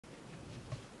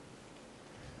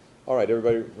All right,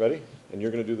 everybody ready? And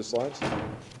you're going to do the slides?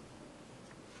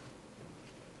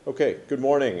 Okay, good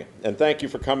morning, and thank you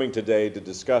for coming today to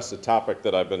discuss a topic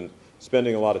that I've been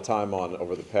spending a lot of time on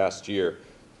over the past year,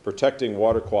 protecting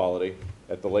water quality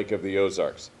at the Lake of the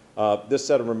Ozarks. This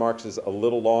set of remarks is a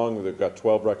little long. We've got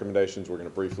 12 recommendations. We're going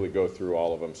to briefly go through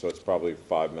all of them, so it's probably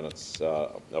 5 minutes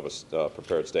of a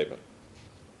prepared statement.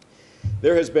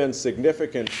 There has been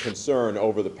significant concern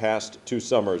over the past 2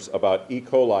 summers about E.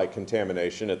 coli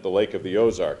contamination at the Lake of the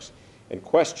Ozarks and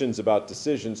questions about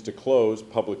decisions to close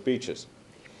public beaches.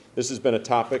 This has been a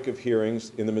topic of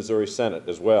hearings in the Missouri Senate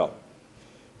as well.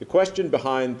 The question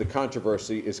behind the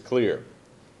controversy is clear.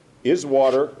 Is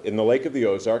water in the Lake of the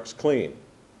Ozarks clean?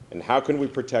 And how can we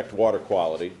protect water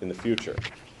quality in the future?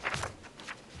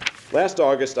 Last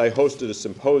August, I hosted a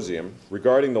symposium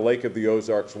regarding the Lake of the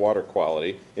Ozarks water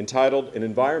quality entitled An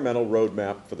Environmental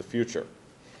Roadmap for the Future.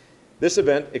 This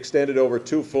event extended over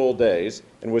 2 full days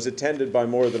and was attended by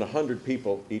more than 100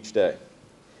 people each day.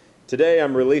 Today,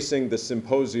 I'm releasing the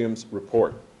symposium's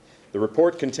report. The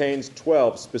report contains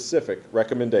 12 specific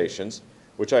recommendations,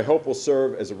 which I hope will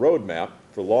serve as a roadmap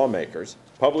for lawmakers,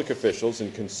 public officials,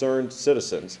 and concerned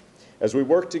citizens as we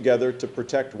work together to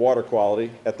protect water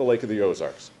quality at the Lake of the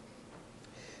Ozarks.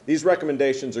 These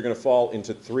recommendations are going to fall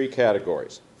into 3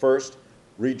 categories. First,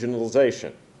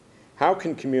 regionalization. How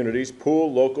can communities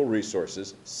pool local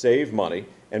resources, save money,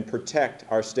 and protect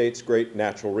our state's great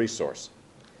natural resource?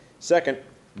 Second,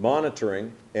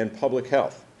 monitoring and public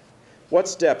health. What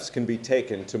steps can be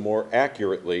taken to more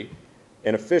accurately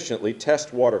and efficiently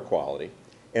test water quality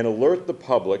and alert the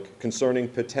public concerning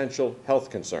potential health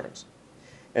concerns?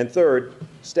 And third,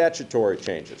 statutory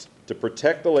changes to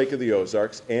protect the Lake of the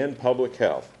Ozarks and public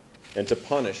health and to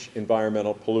punish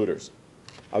environmental polluters.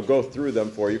 I'll go through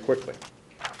them for you quickly.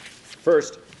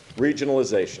 First,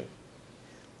 regionalization.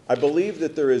 I believe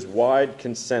that there is wide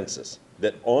consensus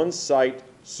that on-site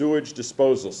sewage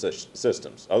disposal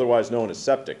systems, otherwise known as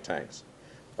septic tanks,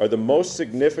 are the most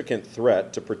significant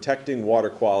threat to protecting water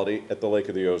quality at the Lake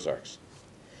of the Ozarks.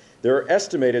 There are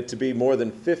estimated to be more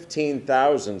than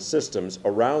 15,000 systems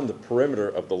around the perimeter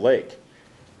of the lake,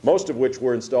 most of which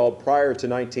were installed prior to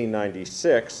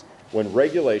 1996, when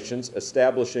regulations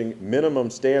establishing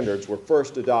minimum standards were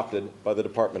first adopted by the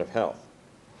Department of Health.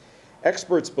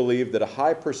 Experts believe that a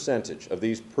high percentage of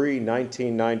these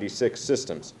pre-1996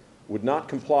 systems would not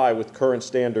comply with current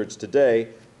standards today,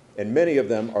 and many of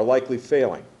them are likely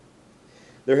failing.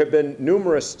 There have been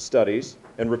numerous studies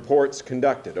and reports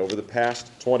conducted over the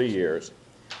past 20 years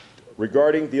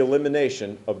regarding the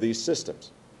elimination of these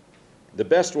systems. The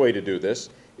best way to do this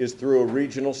is through a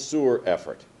regional sewer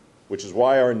effort, which is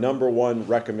why our #1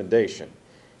 recommendation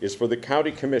is for the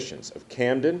county commissions of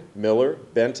Camden, Miller,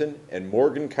 Benton, and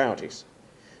Morgan counties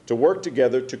to work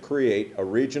together to create a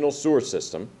regional sewer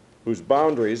system whose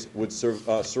boundaries would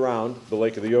surround the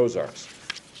Lake of the Ozarks.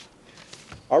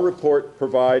 Our report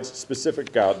provides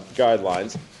specific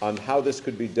guidelines on how this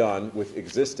could be done with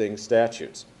existing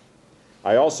statutes.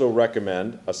 I also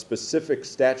recommend a specific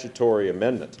statutory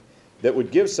amendment that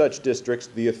would give such districts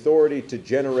the authority to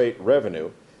generate revenue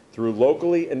through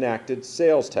locally enacted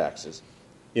sales taxes,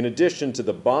 in addition to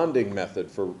the bonding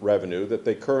method for revenue that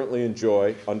they currently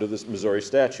enjoy under this Missouri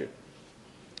statute.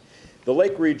 The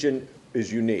Lake region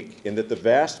is unique in that the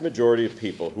vast majority of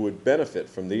people who would benefit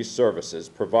from these services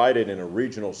provided in a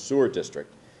regional sewer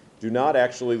district do not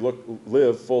actually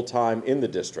live full-time in the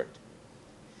district.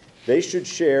 They should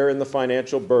share in the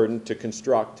financial burden to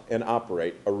construct and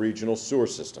operate a regional sewer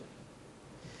system.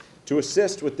 To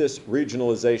assist with this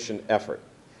regionalization effort,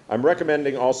 I'm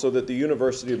recommending also that the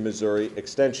University of Missouri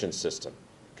Extension System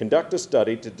conduct a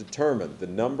study to determine the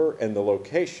number and the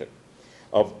location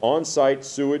of on-site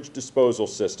sewage disposal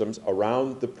systems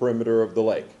around the perimeter of the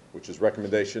lake, which is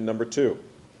recommendation #2.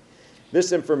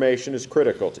 This information is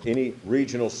critical to any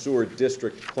regional sewer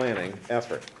district planning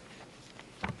effort.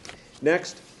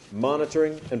 Next,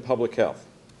 monitoring and public health.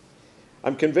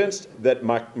 I'm convinced that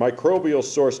microbial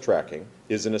source tracking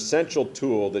is an essential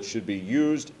tool that should be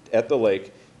used at the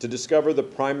lake to discover the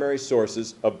primary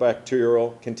sources of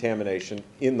bacterial contamination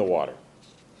in the water.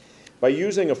 By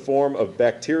using a form of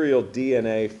bacterial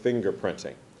DNA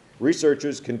fingerprinting,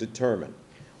 researchers can determine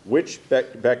which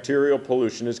bacterial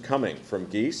pollution is coming from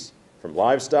geese, from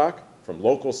livestock, from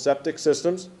local septic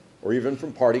systems, or even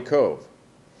from Party Cove.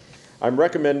 I'm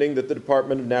recommending that the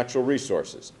Department of Natural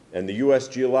Resources and the U.S.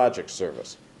 Geologic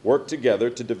Service work together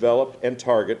to develop and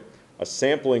target a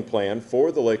sampling plan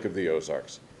for the Lake of the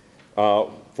Ozarks,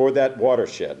 for that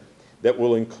watershed, that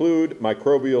will include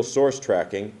microbial source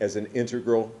tracking as an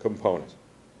integral component.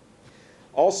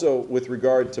 Also, with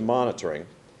regard to monitoring,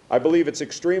 I believe it's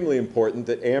extremely important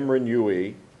that Ameren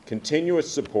UE continue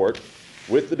its support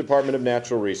with the Department of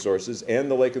Natural Resources and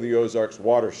the Lake of the Ozarks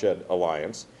Watershed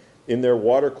Alliance in their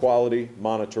water quality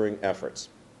monitoring efforts.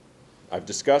 I've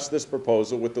discussed this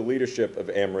proposal with the leadership of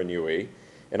Ameren UE,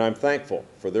 and I'm thankful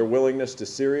for their willingness to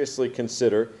seriously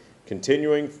consider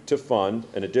continuing to fund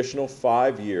an additional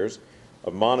 5 years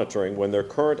of monitoring when their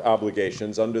current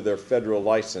obligations under their federal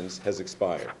license has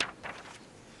expired.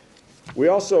 We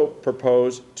also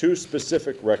propose 2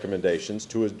 specific recommendations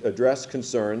to address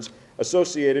concerns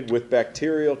associated with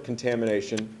bacterial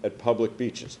contamination at public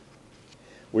beaches.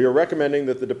 We are recommending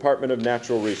that the Department of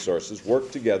Natural Resources work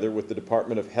together with the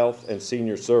Department of Health and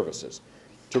Senior Services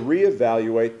to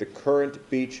reevaluate the current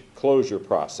beach closure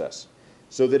process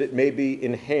so that it may be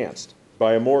enhanced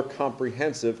by a more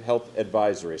comprehensive health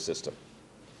advisory system.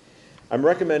 I'm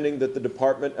recommending that the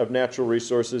Department of Natural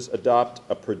Resources adopt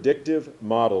a predictive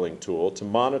modeling tool to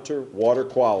monitor water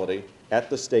quality at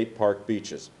the state park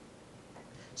beaches.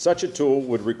 Such a tool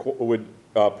would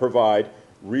provide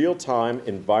real-time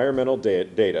environmental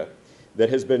data that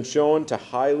has been shown to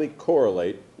highly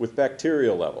correlate with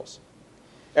bacterial levels.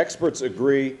 Experts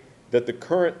agree that the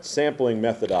current sampling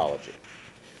methodology,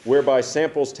 whereby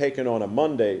samples taken on a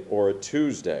Monday or a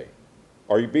Tuesday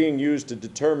are being used to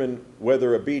determine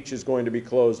whether a beach is going to be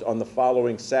closed on the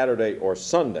following Saturday or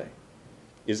Sunday,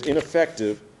 is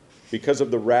ineffective because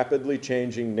of the rapidly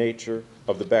changing nature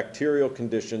of the bacterial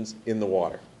conditions in the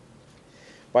water.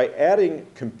 By adding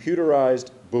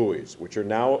computerized buoys, which are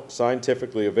now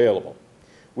scientifically available,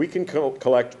 we can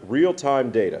collect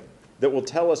real-time data that will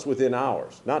tell us within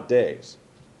hours, not days,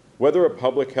 whether a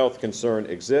public health concern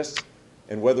exists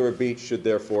and whether a beach should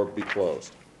therefore be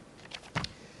closed.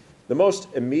 The most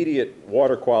immediate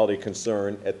water quality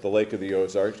concern at the Lake of the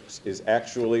Ozarks is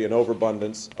actually an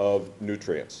overabundance of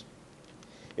nutrients.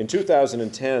 In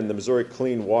 2010, the Missouri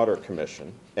Clean Water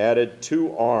Commission added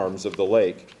 2 arms of the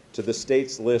lake to the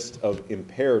state's list of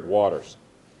impaired waters.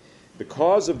 The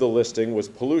cause of the listing was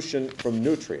pollution from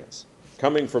nutrients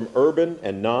coming from urban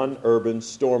and non-urban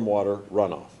stormwater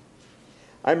runoff.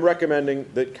 I'm recommending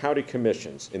that county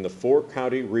commissions in the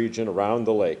 4-county region around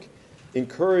the lake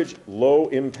encourage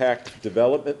low-impact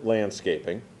development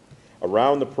landscaping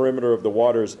around the perimeter of the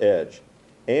water's edge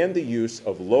and the use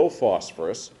of low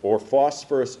phosphorus or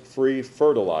phosphorus-free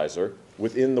fertilizer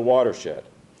within the watershed.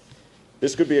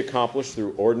 This could be accomplished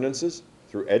through ordinances,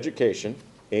 through education,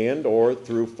 and/or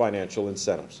through financial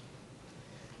incentives.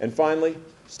 And finally,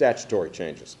 statutory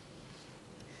changes.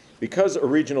 Because a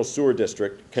regional sewer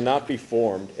district cannot be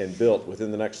formed and built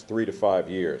within the next 3 to 5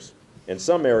 years, and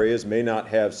some areas may not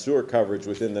have sewer coverage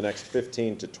within the next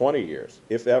 15 to 20 years,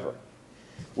 if ever,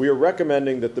 we are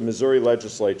recommending that the Missouri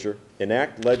legislature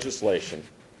enact legislation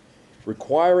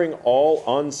requiring all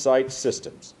on-site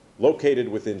systems located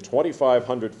within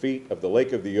 2,500 feet of the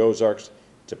Lake of the Ozarks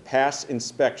to pass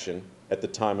inspection at the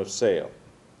time of sale.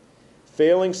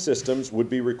 Failing systems would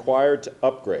be required to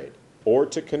upgrade or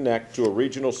to connect to a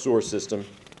regional sewer system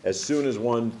as soon as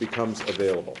one becomes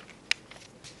available.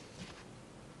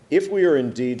 If we are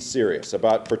indeed serious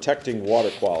about protecting water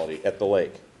quality at the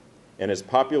lake, and as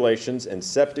populations and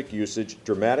septic usage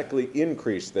dramatically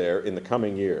increase there in the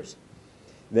coming years,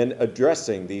 then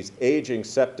addressing these aging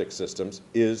septic systems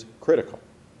is critical.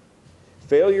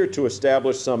 Failure to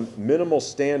establish some minimal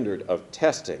standard of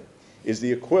testing is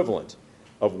the equivalent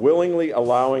of willingly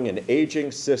allowing an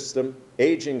aging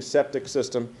septic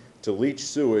system to leach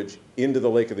sewage into the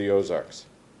Lake of the Ozarks.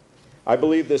 I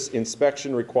believe this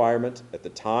inspection requirement at the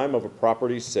time of a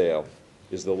property's sale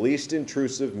is the least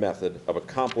intrusive method of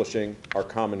accomplishing our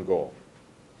common goal.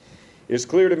 It is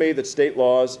clear to me that state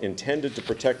laws intended to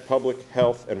protect public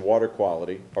health and water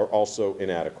quality are also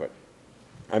inadequate.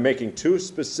 I'm making 2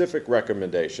 specific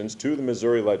recommendations to the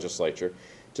Missouri legislature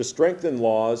to strengthen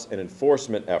laws and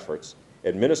enforcement efforts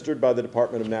administered by the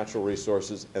Department of Natural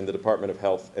Resources and the Department of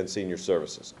Health and Senior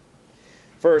Services.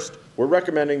 First, we're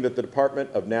recommending that the Department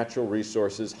of Natural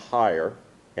Resources hire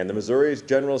and the Missouri's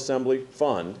General Assembly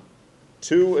fund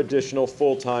 2 additional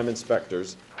full-time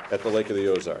inspectors at the Lake of the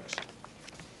Ozarks.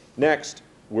 Next,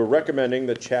 we're recommending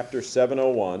that Chapter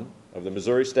 701 of the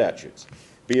Missouri statutes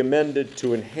be amended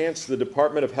to enhance the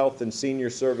Department of Health and Senior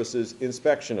Services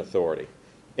inspection authority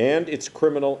and its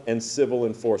criminal and civil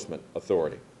enforcement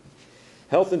authority.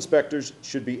 Health inspectors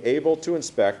should be able to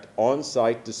inspect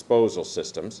on-site disposal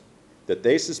systems that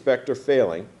they suspect are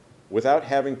failing without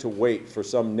having to wait for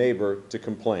some neighbor to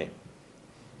complain.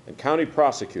 And county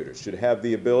prosecutors should have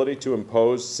the ability to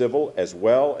impose civil as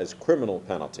well as criminal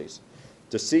penalties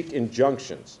to seek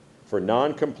injunctions for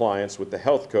non-compliance with the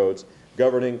health codes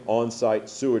governing on-site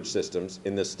sewage systems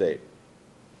in this state.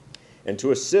 and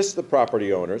to assist the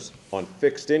property owners on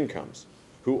fixed incomes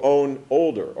who own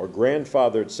older or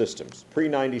grandfathered systems,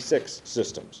 pre-96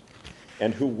 systems,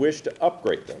 and who wish to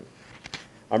upgrade them.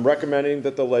 I'm recommending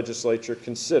that the legislature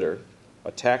consider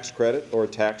a tax credit or a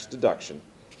tax deduction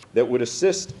that would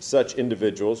assist such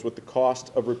individuals with the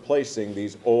cost of replacing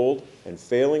these old and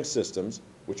failing systems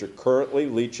which are currently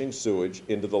leaching sewage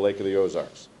into the Lake of the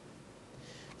Ozarks.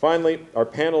 Finally, our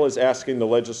panel is asking the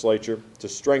legislature to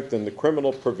strengthen the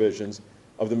criminal provisions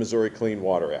of the Missouri Clean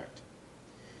Water Act.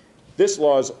 This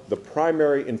law is the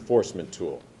primary enforcement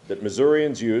tool that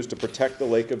Missourians use to protect the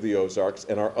Lake of the Ozarks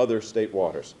and our other state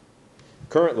waters.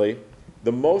 Currently,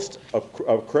 the most a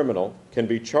criminal can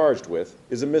be charged with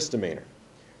is a misdemeanor,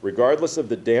 regardless of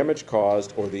the damage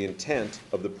caused or the intent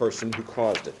of the person who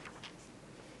caused it.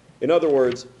 In other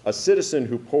words, a citizen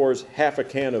who pours half a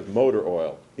can of motor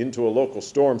oil into a local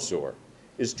storm sewer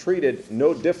is treated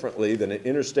no differently than an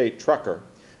interstate trucker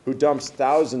who dumps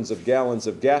thousands of gallons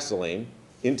of gasoline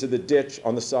into the ditch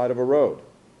on the side of a road.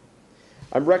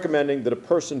 I'm recommending that a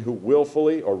person who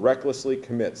willfully or recklessly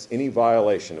commits any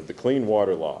violation of the clean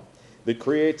water law that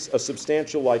creates a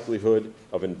substantial likelihood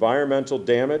of environmental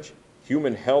damage,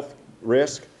 human health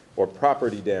risk, or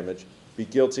property damage be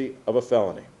guilty of a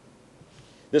felony.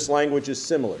 This language is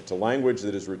similar to language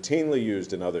that is routinely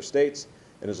used in other states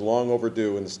and is long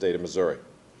overdue in the state of Missouri.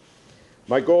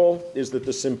 My goal is that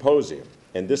the symposium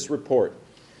and this report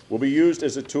will be used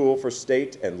as a tool for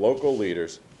state and local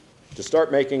leaders to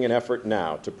start making an effort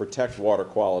now to protect water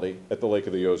quality at the Lake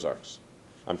of the Ozarks.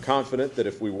 I'm confident that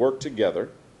if we work together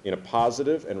in a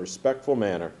positive and respectful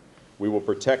manner, we will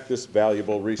protect this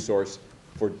valuable resource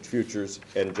for futures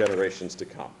and generations to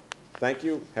come. Thank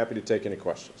you. Happy to take any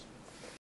questions.